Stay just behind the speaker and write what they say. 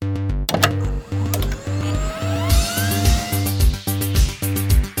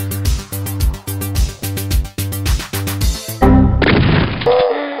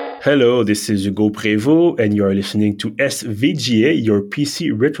Hello, this is Hugo Prévost, and you are listening to SVGA, your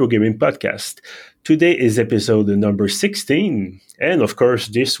PC retro gaming podcast. Today is episode number 16, and of course,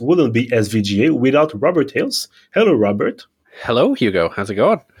 this wouldn't be SVGA without Robert Hiltz. Hello, Robert. Hello, Hugo. How's it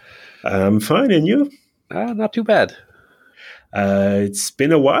going? I'm fine, and you? Not too bad. It's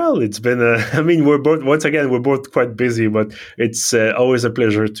been a while. It's been, we're both quite busy, but it's always a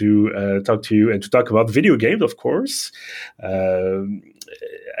pleasure to talk to you and to talk about video games, of course.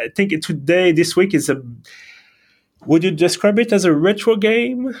 I think this week is would you describe it as a retro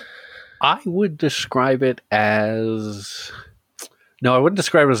game? I would describe it as... No, I wouldn't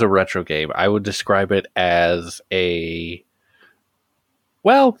describe it as a retro game. I would describe it as a...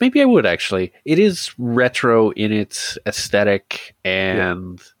 Well, maybe I would actually. It is retro in its aesthetic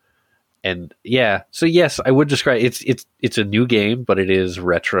and yeah. So yes, I would describe it's a new game, but it is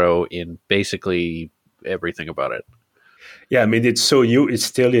retro in basically everything about it. Yeah, it's so new. It's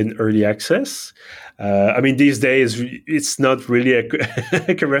still in early access. These days, it's not really a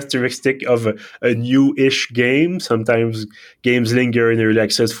characteristic of a new-ish game. Sometimes games linger in early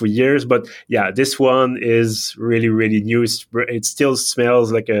access for years. But yeah, this one is really, really new. It still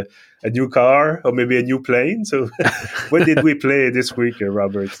smells like a new car or maybe a new plane. So what did we play this week,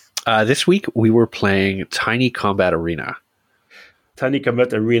 Robert? This week, we were playing Tiny Combat Arena. Tiny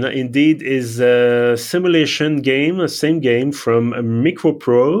Combat Arena indeed is a simulation game, a same game from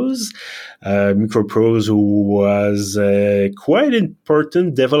MicroProse. MicroProse, who was a quite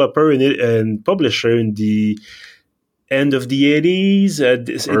important developer and publisher in the end of the 80s,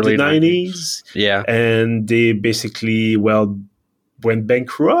 early 90s. Yeah. And they basically, went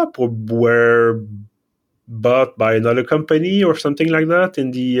bankrupt or were bought by another company or something like that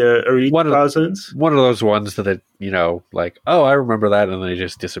in the early 2000s. One of those ones that, I remember that, and then they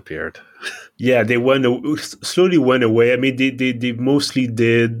just disappeared. Yeah, they slowly went away. They mostly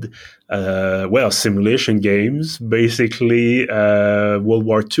did, simulation games, basically World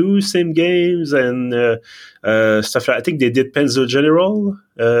War II same games and stuff like that. I think they did Penzo General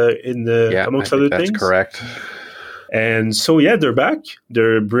amongst other things. That's correct. And so, yeah, they're back.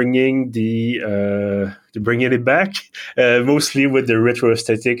 They're bringing it back, mostly with the retro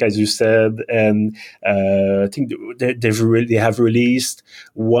aesthetic, as you said. And I think they have released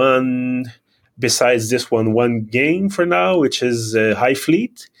one game for now, which is High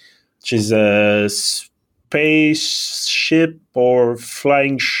Fleet, which is a spaceship or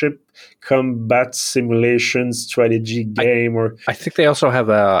flying ship combat simulation strategy game. I think they also have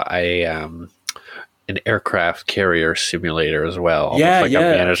an aircraft carrier simulator as well.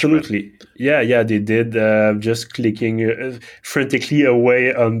 Absolutely. Yeah, they did. Just clicking frantically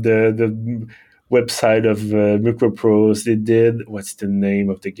away on the website of MicroProse. They did. What's the name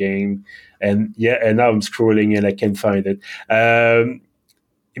of the game? And now I'm scrolling and I can't find it.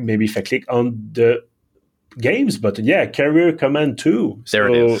 Maybe if I click on the games, but yeah, Carrier Command 2. There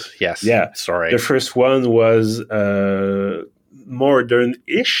it is. Yes. Yeah. Sorry. The first one was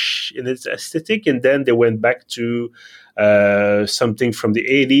modern-ish in its aesthetic, and then they went back to something from the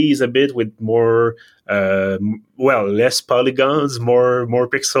 80s a bit with more less polygons, more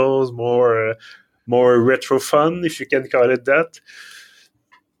pixels, more retro fun, if you can call it that.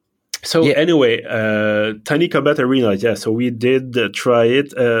 So anyway, Tiny Combat Arena, so we did try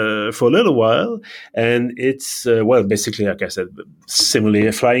it for a little while, and it's, basically, like I said,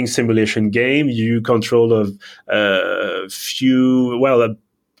 flying simulation game. You control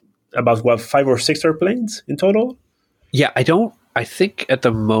about 5 or 6 airplanes in total? Yeah, I think at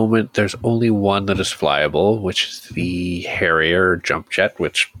the moment there's only one that is flyable, which is the Harrier jump jet,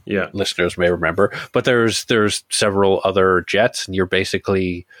 which listeners may remember. But there's several other jets, and you're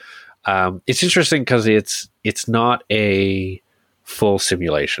basically... it's interesting because it's not a full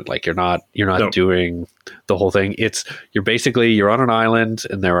simulation. Like you're not doing the whole thing. You're on an island,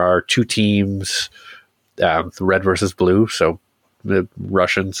 and there are 2 teams, red versus blue. So the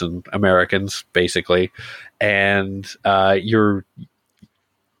Russians and Americans basically, and you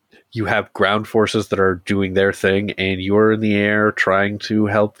have ground forces that are doing their thing, and you're in the air trying to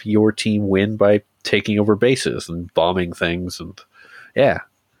help your team win by taking over bases and bombing things, and yeah.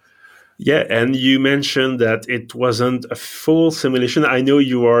 Yeah, and you mentioned that it wasn't a full simulation. I know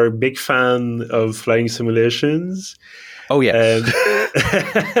you are a big fan of flying simulations. Oh, yes.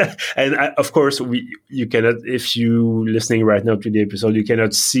 And of course, you cannot, if you listening right now to the episode, you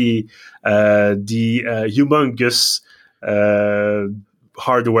cannot see the humongous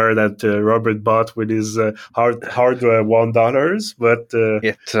hardware that Robert bought with his hard $1, but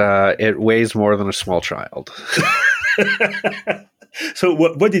it weighs more than a small child. So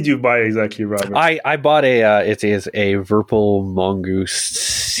what did you buy exactly, Robert? I bought it is a Virpil Mongoose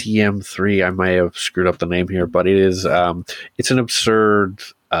CM3. I may have screwed up the name here, but it is it's an absurd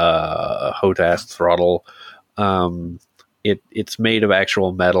HOTAS throttle. It's made of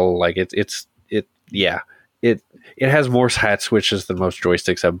actual metal. Like it has more hat switches than most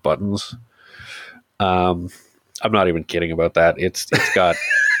joysticks have buttons. I'm not even kidding about that. It's got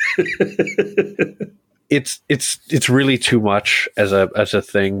it's really too much as a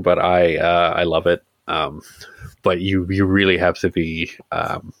thing, but I love it. But you really have to be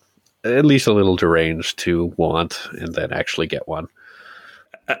at least a little deranged to want and then actually get one.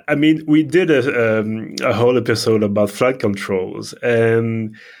 I mean, we did a whole episode about flight controls,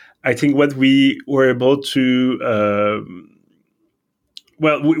 and I think what we were able to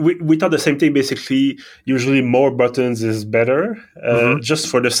we thought the same thing. Basically, usually more buttons is better, just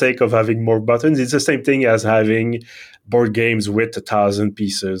for the sake of having more buttons. It's the same thing as having board games with 1,000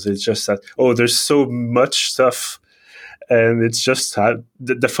 pieces. It's just that, there's so much stuff, and it's just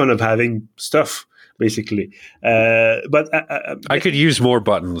the fun of having stuff, basically. But I could use more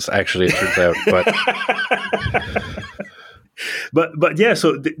buttons, actually, it turns out. But yeah,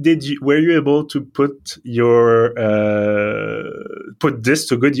 so were you able to put your put this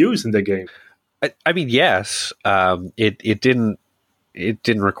to good use in the game? I mean, yes. It didn't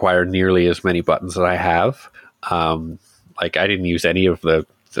require nearly as many buttons that I have. Like I didn't use any of the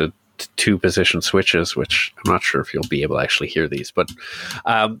 2 position switches, which I'm not sure if you'll be able to actually hear these, but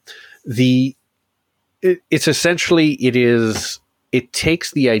it's essentially it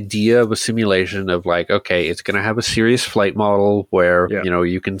takes the idea of a simulation of like, okay, it's going to have a serious flight model where,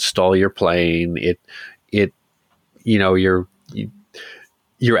 you can stall your plane.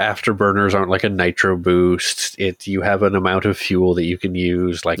 Your afterburners aren't like a nitro boost. You have an amount of fuel that you can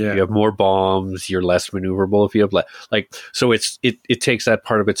use. Like you have more bombs, you're less maneuverable if you have so it takes that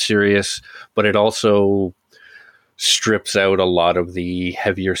part of it serious, but it also strips out a lot of the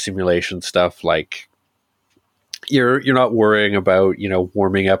heavier simulation stuff. Like, you're not worrying about,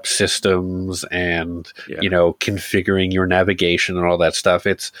 warming up systems and, configuring your navigation and all that stuff.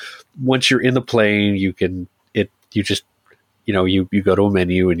 It's once you're in the plane, you go to a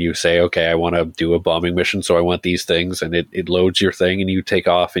menu and you say, okay, I want to do a bombing mission. So I want these things, and it loads your thing and you take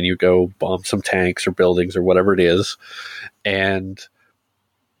off and you go bomb some tanks or buildings or whatever it is.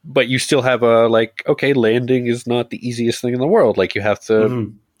 But you still have okay, landing is not the easiest thing in the world. Like you have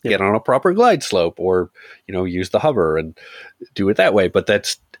to, get on a proper glide slope, or use the hover and do it that way. But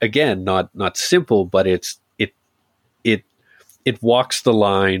that's again not simple, but it walks the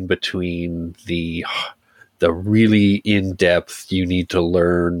line between the really in depth. You need to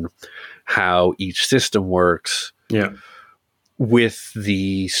learn how each system works. Yeah, with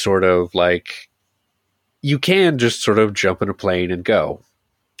the sort of like you can just sort of jump in a plane and go.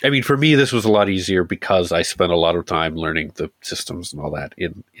 I mean, for me, this was a lot easier because I spent a lot of time learning the systems and all that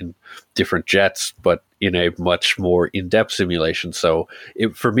in different jets, but in a much more in-depth simulation. So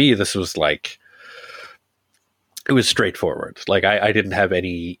for me, this was like, it was straightforward. Like I didn't have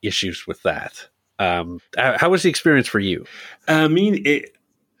any issues with that. How was the experience for you? I mean,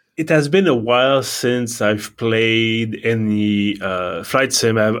 it has been a while since I've played any flight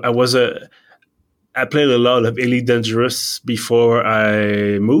sim. I played a lot of Elite Dangerous before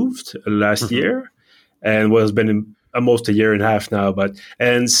I moved last year, and it's been almost a year and a half now.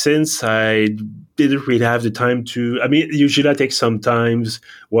 And since I didn't really have the time to, I mean, usually I take sometimes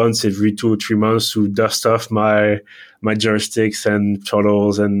once every 2 or 3 months to dust off my joysticks and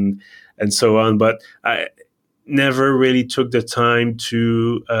throttles and so on. But I never really took the time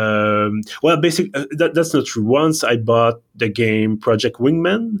to, basically, that's not true. Once I bought the game Project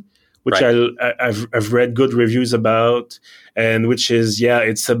Wingman, which right. I've read good reviews about, and which is,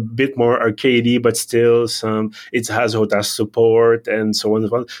 it's a bit more arcadey, but still it has HOTAS support and so on and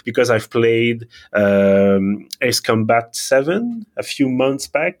so on, because I've played Ace Combat 7 a few months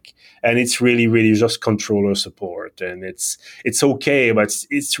back, and it's really, really just controller support, and it's okay, but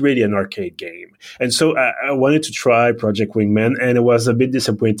it's really an arcade game. And so I wanted to try Project Wingman, and I was a bit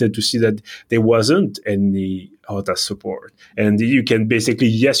disappointed to see that there wasn't any HOTAS support. And you can basically,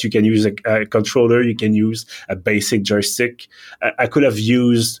 you can use a controller, you can use a basic joystick. I could have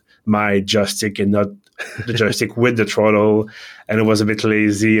used my joystick and not the joystick with the throttle, and it was a bit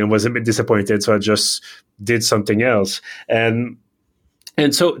lazy and was a bit disappointed, so I just did something else. And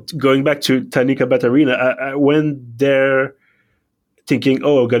so going back to Tiny Combat Arena, I went there thinking,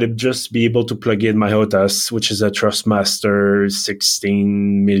 I'm going to just be able to plug in my HOTAS, which is a Thrustmaster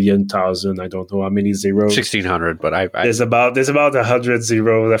 16,000,000. I don't know how many zeros. 1,600, but there's about 100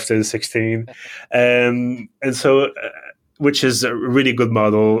 zeros after the 16. And so which is a really good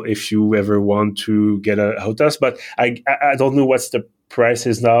model if you ever want to get a HOTAS. But I don't know what's the price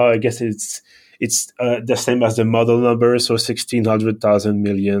is now. I guess it's the same as the model number, so 1,600,000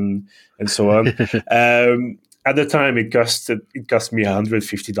 million and so on. At the time, it cost me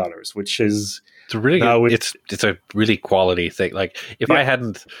 $150, which is it's really it's a really quality thing. Like if I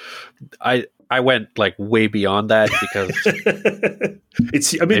hadn't, I went like way beyond that because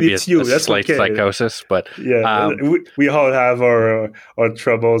it's you. That's slight okay. Psychosis, but we all have our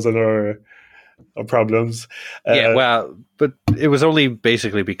troubles and our problems. But it was only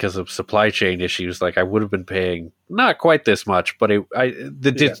basically because of supply chain issues. Like I would have been paying not quite this much, but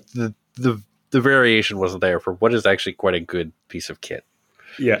the variation wasn't there for what is actually quite a good piece of kit.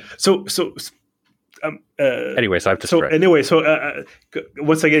 Yeah. Anyways, I've distracted.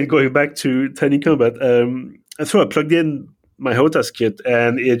 Once again, going back to Tiny Combat, so I plugged in my HOTAS kit,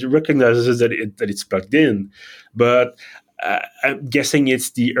 and it recognizes that it's plugged in, but I'm guessing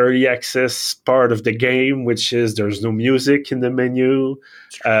it's the early access part of the game, which is there's no music in the menu,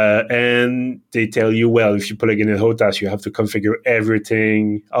 and they tell you, well, if you plug in a HOTAS, you have to configure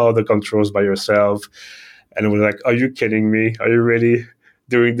everything, all the controls by yourself. And I was like, are you kidding me? Are you really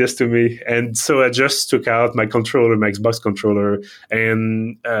doing this to me? And so I just took out my controller, my Xbox controller,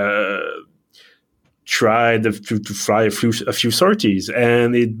 and tried to fly a few sorties,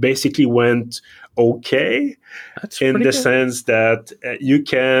 and it basically went okay. That's in the good. Sense that you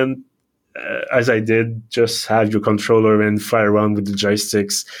can, as I did, just have your controller and fly around with the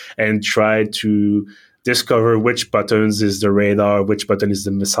joysticks and try to discover which buttons is the radar, which button is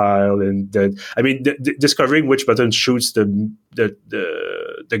the missile, and discovering which button shoots the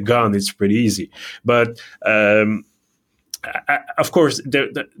gun is pretty easy. But of course,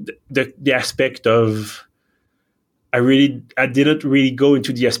 the aspect of I didn't really go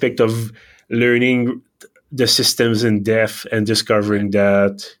into the aspect of learning the systems in depth and discovering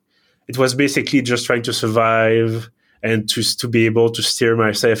that it was basically just trying to survive and to be able to steer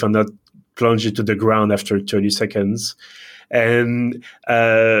myself and not plunge it to the ground after 30 seconds. And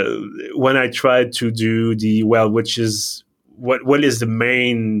when I tried to do which is what is the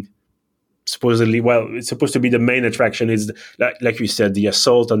main, supposedly, it's supposed to be the main attraction is, like you said, the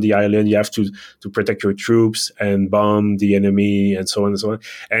assault on the island. You have to protect your troops and bomb the enemy and so on and so on.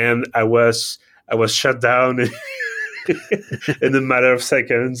 And I was shut down in a matter of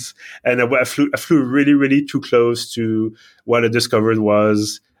seconds. And I flew really, really too close to what I discovered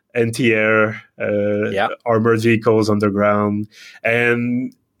was anti-air armored vehicles on the ground.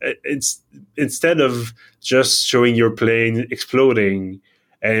 And instead of just showing your plane exploding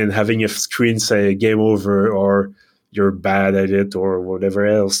and having a screen say game over or you're bad at it or whatever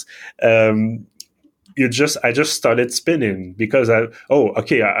else, I just started spinning because I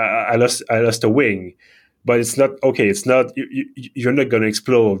lost a wing. But it's not okay. It's not you're not going to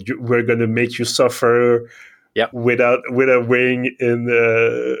explode. We're going to make you suffer with a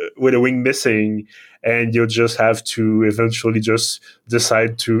wing missing, and you'll just have to eventually just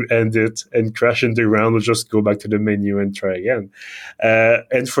decide to end it and crash in the ground or just go back to the menu and try again.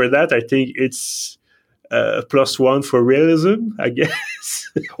 And for that, I think it's +1 for realism, I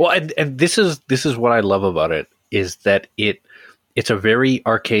guess. Well, and this is what I love about it is that it's a very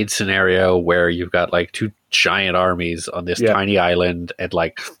arcade scenario where you've got like two giant armies on this tiny island, and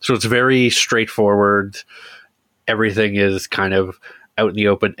so it's very straightforward. Everything is kind of out in the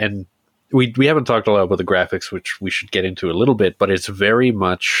open, and we haven't talked a lot about the graphics, which we should get into a little bit, but it's very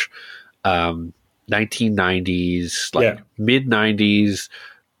much 1990s, mid 90s.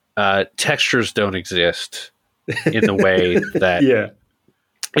 Textures don't exist in the way that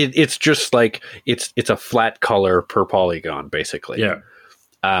it's just like it's a flat color per polygon, basically.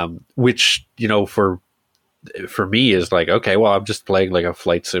 Which for me is like, okay, well, I'm just playing like a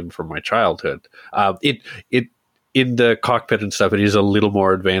flight sim from my childhood. It in the cockpit and stuff, it is a little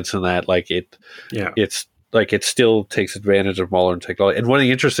more advanced than that. It's like it still takes advantage of modern technology. And one of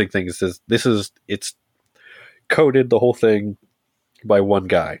the interesting things is it's coded the whole thing by one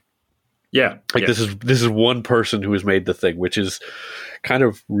guy. This is one person who has made the thing, which is kind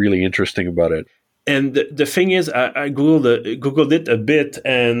of really interesting about it. And the thing is, I Googled it a bit,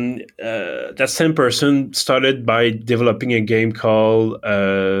 and that same person started by developing a game called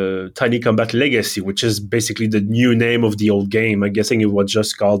Tiny Combat Legacy, which is basically the new name of the old game. I'm guessing it was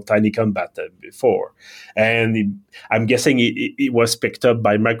just called Tiny Combat before. And I'm guessing it was picked up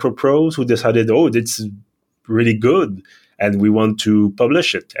by MicroProse, who decided, it's really good, and we want to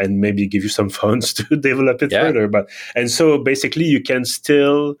publish it and maybe give you some funds to develop it further. And so basically you can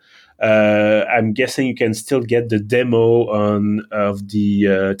still... I'm guessing you can still get the demo of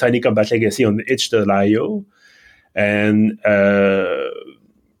the Tiny Combat Legacy on itch.io. and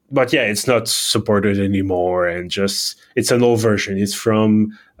but yeah, it's not supported anymore, and just it's an old version. It's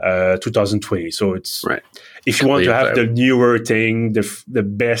from 2020, so it's right. If you want to have the newer thing, the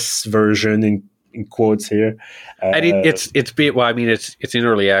best version in quotes here, and it's in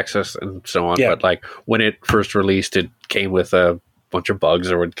early access and so on. But like when it first released, it came with a bunch of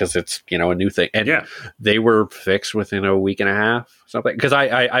bugs, or because it's a new thing, and they were fixed within a week and a half, something. Because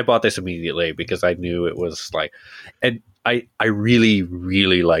I bought this immediately because I knew it was like, and I really,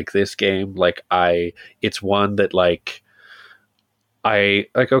 really like this game. Like it's one that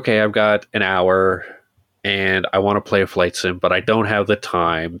okay, I've got an hour and I want to play a flight sim, but I don't have the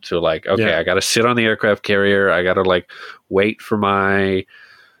time to I got to sit on the aircraft carrier. I got to wait for my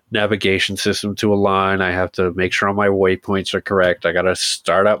navigation system to align. I have to make sure all my waypoints are correct. I got to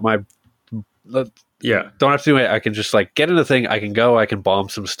start up my don't have to do it. I can just get in the thing. I can go. I can bomb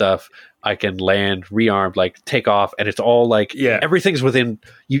some stuff. I can land, rearm, take off, and it's all everything's within.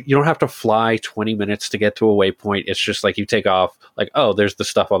 You don't have to fly 20 minutes to get to a waypoint. It's just you take off. There's the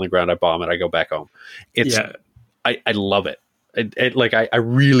stuff on the ground. I bomb it. I go back home. It's I love it. I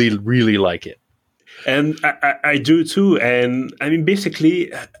really, really like it. And I do too. And I mean,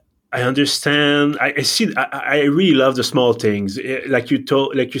 basically, I understand. I see. I really love the small things. Like you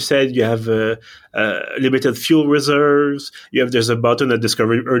said, you have limited fuel reserves. There's a button that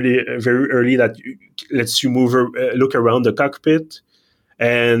discovered very early that lets you look around the cockpit.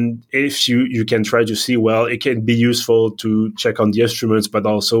 And if you can try to see, it can be useful to check on the instruments, but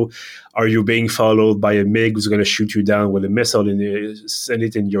also, are you being followed by a MiG who's going to shoot you down with a missile and send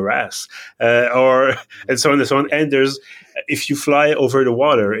it in your ass? And so on and so on. And if you fly over the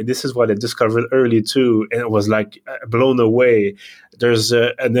water, and this is what I discovered early too, and it was blown away, there's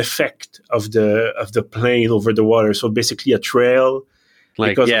an effect of the plane over the water. So basically a trail,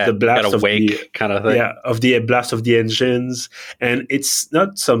 because of the blast of wake kind of thing. Of the blast of the engines, and it's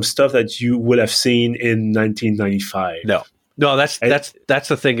not some stuff that you would have seen in 1995. No, that's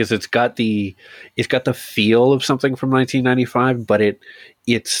the thing, is it's got the feel of something from 1995, but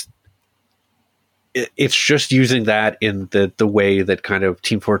it's just using that in the way that kind of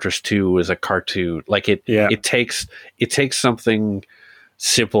Team Fortress 2 is a cartoon. It takes something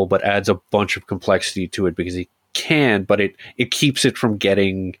simple but adds a bunch of complexity to it because but it keeps it from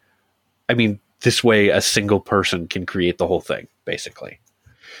getting, this way a single person can create the whole thing, basically.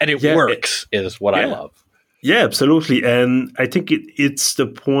 And it works, is what I love. Yeah, absolutely. And I think it's the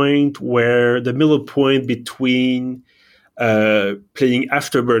point where the middle point between playing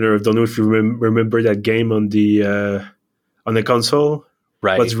Afterburner. I don't know if you remember that game on the console.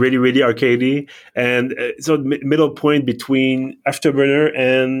 Right. It was really, really arcadey. And so middle point between Afterburner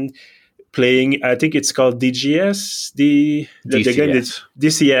and playing, I think it's called DGS, the game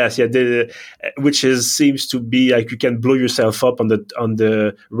DCS, which seems to be you can blow yourself up on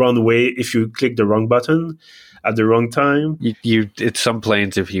the runway if you click the wrong button at the wrong time. It's some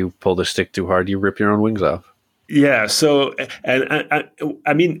planes, if you pull the stick too hard, you rip your own wings off. Yeah. So, and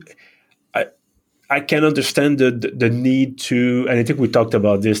I can understand the need to, and I think we talked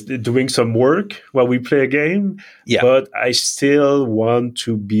about this, doing some work while we play a game. Yeah. But I still want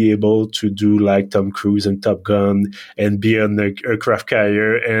to be able to do like Tom Cruise and Top Gun and be on the aircraft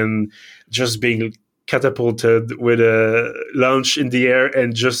carrier and just being catapulted with a launch in the air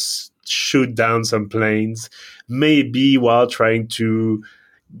and just shoot down some planes, maybe while trying to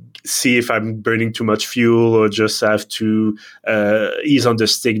see if I'm burning too much fuel or just have to ease on the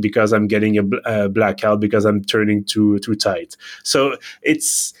stick because I'm getting a blackout because I'm turning too tight. So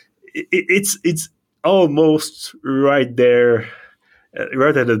it's almost right there,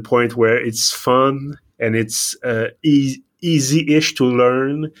 right at the point where it's fun and it's easy-ish to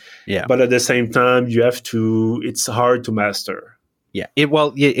learn. Yeah. But at the same time, it's hard to master. Yeah.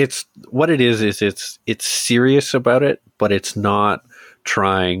 It's what it is it's serious about it, but it's not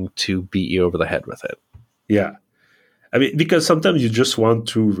trying to beat you over the head with it. Yeah. I mean, because sometimes you just want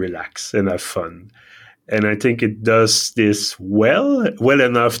to relax and have fun. And I think it does this well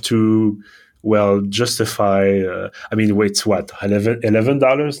enough to, justify, it's what,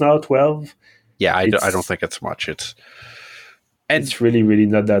 $11 now, 12? Yeah, I don't think it's much. It's really, really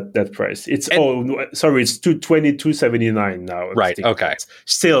not that price. It's $22.79 now. Right. Okay.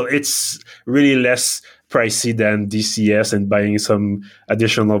 Still, it's really less pricey than DCS and buying some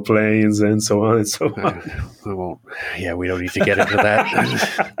additional planes and so on and so on. I won't. Yeah, we don't need to get into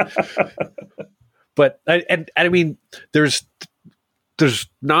that. But I mean, there's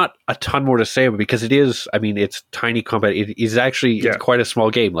not a ton more to say because it is. I mean, it's tiny combat. It is actually it's quite a small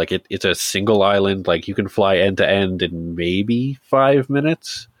game. Like it's a single island. Like you can fly end to end in maybe 5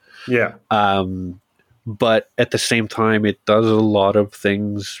 minutes. Yeah. but at the same time, it does a lot of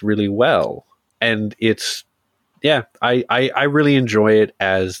things really well. And it's, I really enjoy it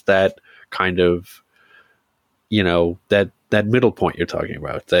as that kind of, that middle point you're talking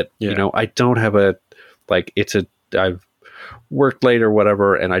about. That, I don't have I've worked late or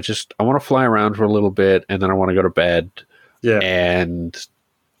whatever, and I want to fly around for a little bit, and then I want to go to bed. Yeah. And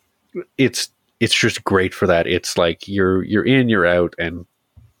it's just great for that. It's like you're in, you're out. And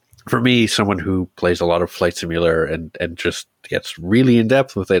for me, someone who plays a lot of Flight Simulator and just gets really in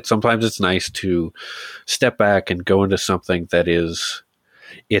depth with it, sometimes it's nice to step back and go into something that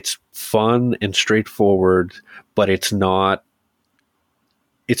it's fun and straightforward, but it's not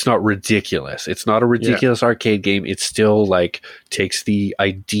ridiculous. It's not a ridiculous arcade game. It still like takes the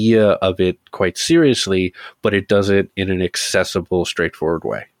idea of it quite seriously, but it does it in an accessible, straightforward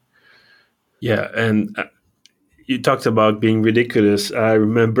way. Yeah, and you talked about being ridiculous. I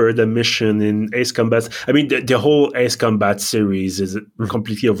remember the mission in Ace Combat. I mean, the whole Ace Combat series is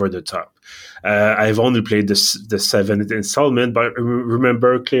completely over the top. I've only played the 7th installment, but I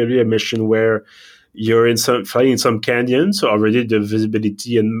remember clearly a mission where you're flying in some canyon, so already the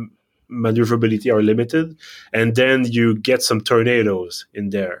visibility and maneuverability are limited, and then you get some tornadoes in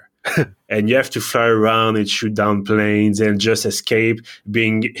there. And you have to fly around and shoot down planes and just escape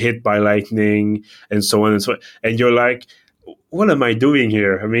being hit by lightning and so on and so on. And you're like, what am I doing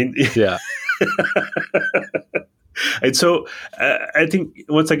here? I mean, yeah. And so I think,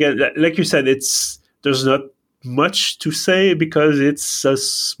 once again, like you said, there's not much to say because it's a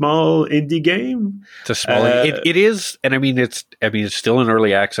small indie game. It's a small. It is, and I mean it's still in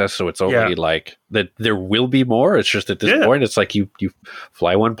early access, so it's only like that. There will be more. It's just at this point, it's like you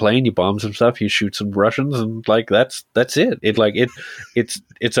fly one plane, you bomb some stuff, you shoot some Russians, and like that's it.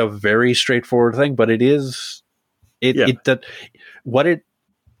 It's a very straightforward thing, but it is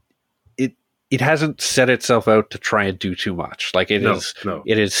it hasn't set itself out to try and do too much. Like it has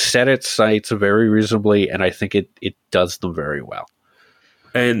set its sights very reasonably, and I think it does them very well.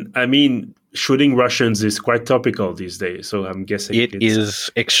 And I mean, shooting Russians is quite topical these days, so I'm guessing it is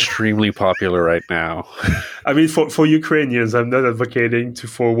extremely popular right now. I mean, for Ukrainians, I'm not advocating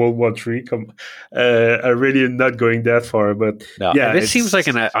for World War III. I'm really not going that far, but this seems like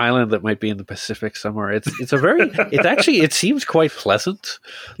an island that might be in the Pacific somewhere. It seems quite pleasant.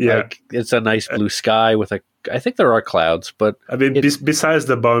 Yeah, like, it's a nice blue sky with I think there are clouds, but I mean, besides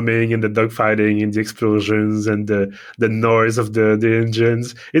the bombing and the dogfighting and the explosions and the noise of the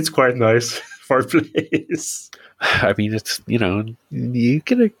engines, it's quite nice for a place. I mean, it's you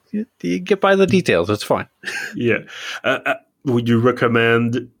get by the details. It's fine. Yeah. Would you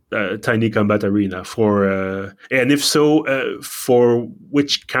recommend Tiny Combat Arena for? And if so, for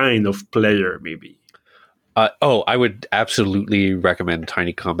which kind of player, maybe? I would absolutely recommend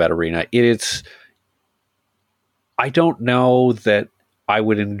Tiny Combat Arena. I don't know that I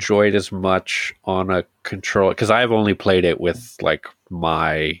would enjoy it as much on a controller because I've only played it with like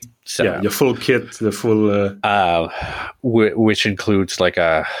my setup. Yeah, your full kit, the full, which includes like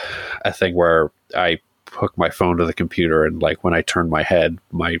a thing where I hook my phone to the computer and like when I turn my head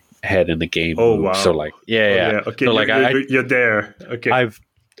in the game. Oh moves. wow! So like yeah. Okay, so like you're there. Okay, I've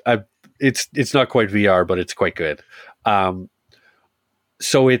it's not quite VR, but it's quite good.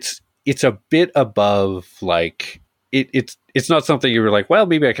 So it's a bit above like. It's not something you were like, well,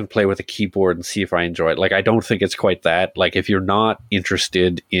 maybe I can play with a keyboard and see if I enjoy it. Like, I don't think it's quite that. Like, if you're not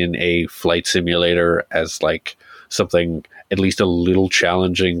interested in a flight simulator as like something at least a little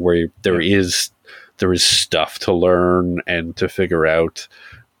challenging, where there is stuff to learn and to figure out,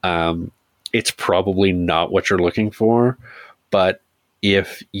 it's probably not what you're looking for. But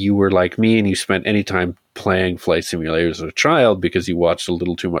if you were like me and you spent any time playing flight simulators as a child because you watched a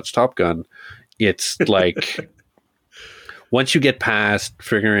little too much Top Gun, it's like. Once you get past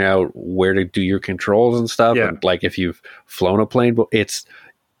figuring out where to do your controls and stuff, and like if you've flown a plane, it's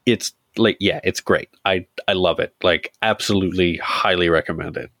like, it's great. I love it. Like, absolutely highly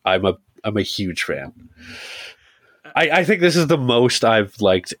recommend it. I'm a huge fan. I think this is the most I've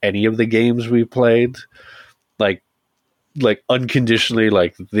liked any of the games we've played. Like unconditionally,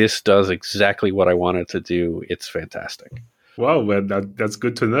 like this does exactly what I want it to do. It's fantastic. Wow, well, that's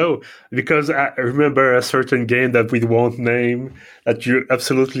good to know, because I remember a certain game that we won't name that you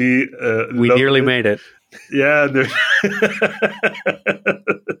absolutely we nearly made it. Yeah.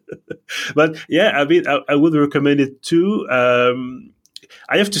 But yeah, I mean, I would recommend it too.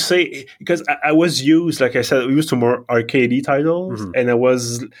 I have to say, because I was used, like I said, to more arcadey titles, and I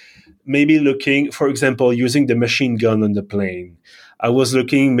was maybe looking, for example, using the machine gun on the plane. I was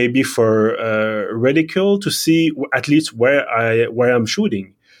looking maybe for reticle to see at least where I'm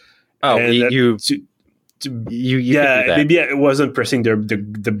shooting. Oh, maybe I wasn't pressing the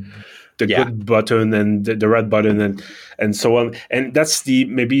good button and the right button and so on. And that's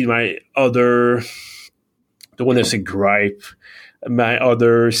maybe my other, don't want to say gripe, my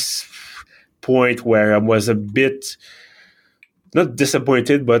other point where I was a bit not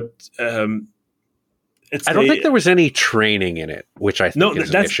disappointed, but I don't think there was any training in it, which I think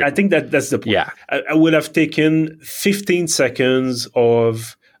is an issue. I think that's the point. Yeah. I would have taken 15 seconds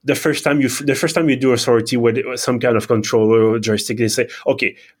of the first time you do a sortie with some kind of controller or joystick. They say,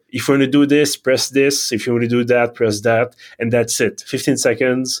 okay, if you want to do this, press this. If you want to do that, press that, and that's it. 15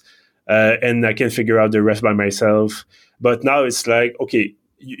 seconds, and I can figure out the rest by myself. But now it's like, okay,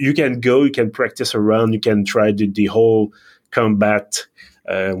 you can go, you can practice around, you can try the whole combat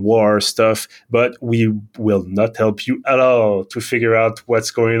war stuff, but we will not help you at all to figure out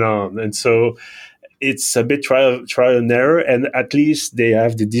what's going on. And so it's a bit trial and error, and at least they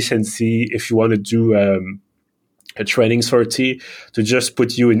have the decency, if you want to do a training sortie, to just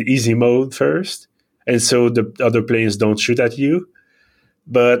put you in easy mode first, and so the other planes don't shoot at you.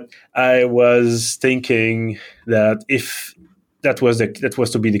 But I was thinking that if that was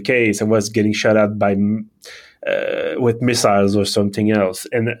to be the case, I was getting shot at by with missiles or something else,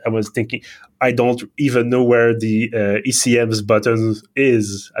 and I was thinking, I don't even know where the ECM's button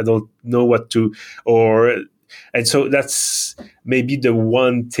is. I don't know what to, and so that's maybe the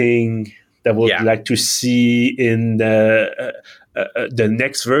one thing that I would like to see in the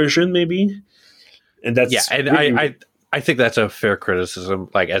next version, maybe. And that's and I think that's a fair criticism.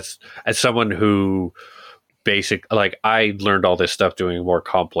 Like as someone who I learned all this stuff doing more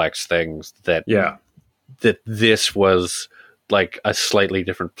complex things that this was like a slightly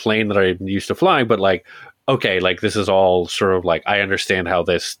different plane that I'm used to flying, but like, okay, like this is all sort of like, I understand how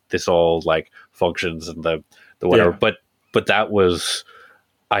this all like functions and the whatever, but that was,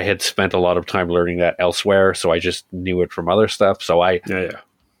 I had spent a lot of time learning that elsewhere. So I just knew it from other stuff. So I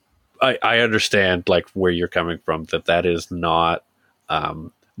understand like where you're coming from, that is not,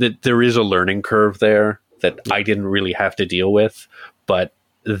 that there is a learning curve there that I didn't really have to deal with, but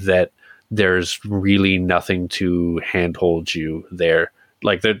that there's really nothing to handhold you there.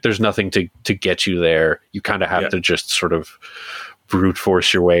 Like there's nothing to get you there. You kind of have to just sort of brute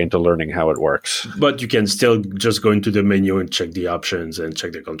force your way into learning how it works. But you can still just go into the menu and check the options and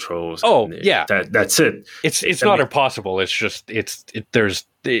check the controls. That's it. It's not impossible. It's just it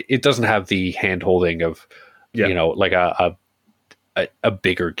doesn't have the hand holding of like a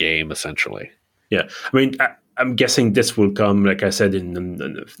bigger game essentially. Yeah, I mean, I'm guessing this will come, like I said, in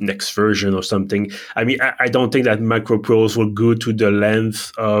the next version or something. I mean, I don't think that MicroProse will go to the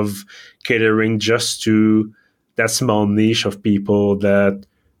length of catering just to that small niche of people that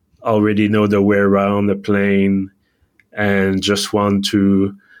already know their way around the plane and just want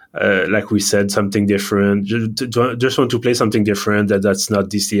to, like we said, something different. Just want to play something different that's not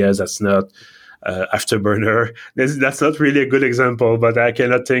DCS, that's not Afterburner. That's not really a good example, but I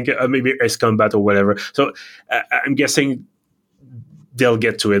cannot think, maybe Ace Combat or whatever. So I'm guessing they'll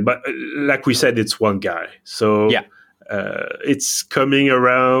get to it. But like we said, it's one guy. So it's coming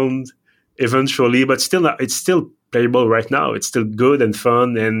around eventually, but it's still playable right now. It's still good and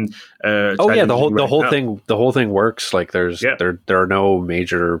fun and the whole thing works. Like there are no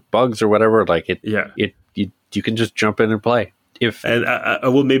major bugs or whatever. Like you can just jump in and play. And I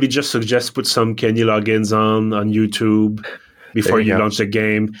will maybe just suggest put some Kenny logins on YouTube before you launch the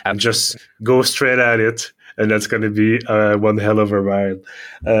game and just go straight at it. And that's going to be one hell of a ride.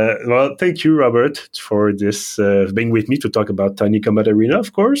 Well, thank you, Robert, for this, being with me to talk about Tiny Combat Arena,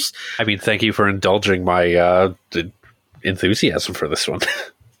 of course. I mean, thank you for indulging my enthusiasm for this one.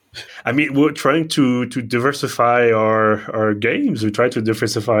 I mean, we're trying to diversify our games. We try to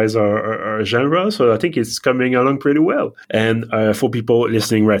diversify our genre, so I think it's coming along pretty well. And for people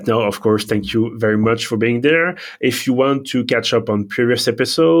listening right now, of course, thank you very much for being there. If you want to catch up on previous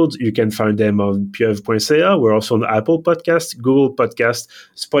episodes, you can find them on pieuvre.ca. We're also on Apple Podcast, Google Podcast,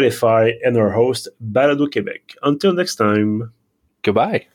 Spotify, and our host, Balado Quebec. Until next time. Goodbye.